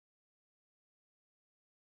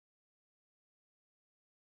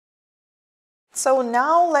So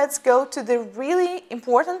now let's go to the really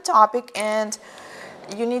important topic, and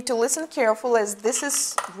you need to listen carefully as this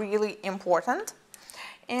is really important.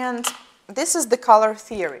 And this is the color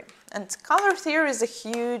theory. And color theory is a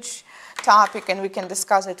huge topic and we can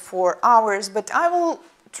discuss it for hours, but I will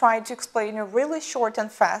try to explain it really short and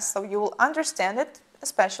fast so you will understand it,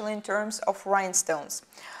 especially in terms of rhinestones.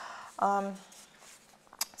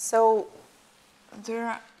 So there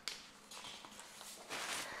are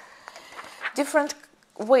different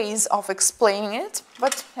ways of explaining it,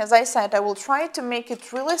 but as I said, I will try to make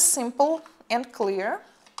it really simple and clear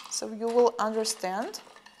so you will understand.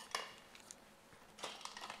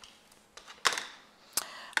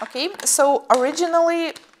 Okay, so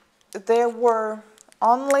originally there were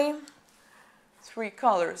only 3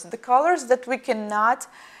 colors. The colors that we cannot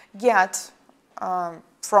get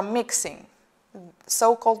from mixing,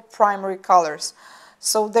 so-called primary colors.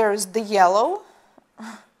 So there's the yellow.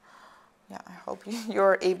 Yeah, I hope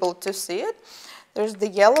you're able to see it. There's the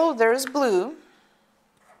yellow, there's blue,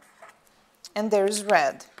 and there's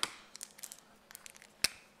red.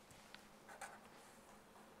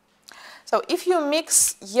 So if you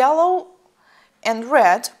mix yellow and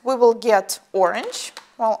red, we will get orange.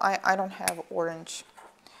 Well, I don't have orange,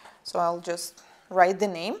 so I'll just write the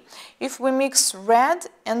name. If we mix red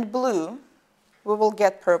and blue, we will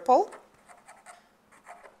get purple.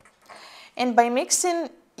 And by mixing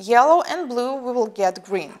yellow and blue, we will get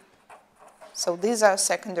green. So these are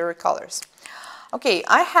secondary colors. Okay,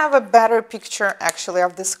 I have a better picture actually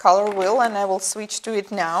of this color wheel, and I will switch to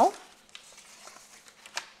it now.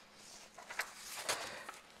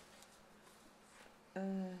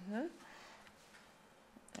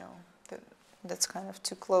 No, that's kind of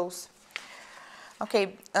too close.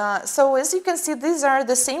 Okay, so as you can see, these are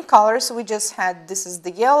the same colors we just had. This is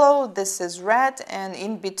the yellow, this is red, and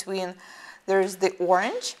in between there's the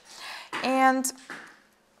orange. And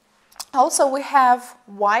also we have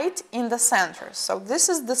white in the center. So this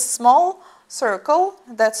is the small circle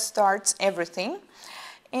that starts everything.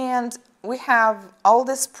 And we have all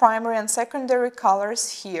these primary and secondary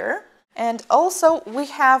colors here. And also we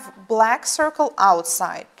have black circle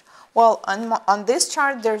outside. Well, on this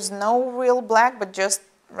chart there's no real black, but just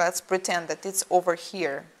let's pretend that it's over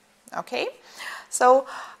here. Okay? So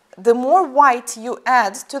the more white you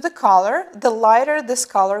add to the color, the lighter this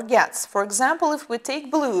color gets. For example, if we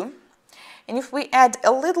take blue, and if we add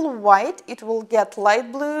a little white, it will get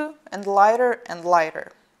light blue and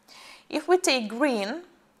lighter. If we take green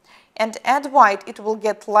and add white, it will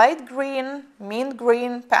get light green, mint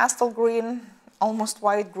green, pastel green, almost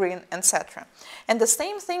white green, etc. And the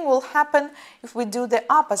same thing will happen if we do the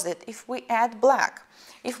opposite, if we add black.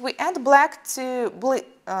 If we add black to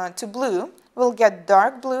blue, we'll get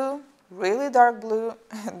dark blue, really dark blue,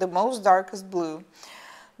 the most darkest blue.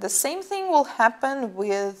 The same thing will happen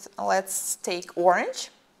with, let's take orange.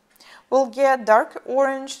 We'll get dark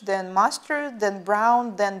orange, then mustard, then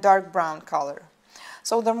brown, then dark brown color.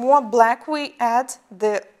 So the more black we add,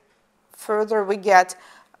 the further we get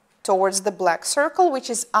towards the black circle, which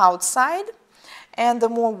is outside. And the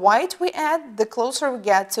more white we add, the closer we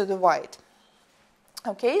get to the white.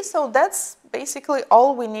 Okay, so that's basically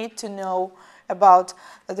all we need to know about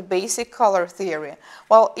the basic color theory.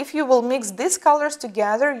 Well, if you will mix these colors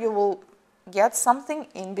together, you will get something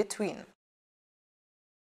in between.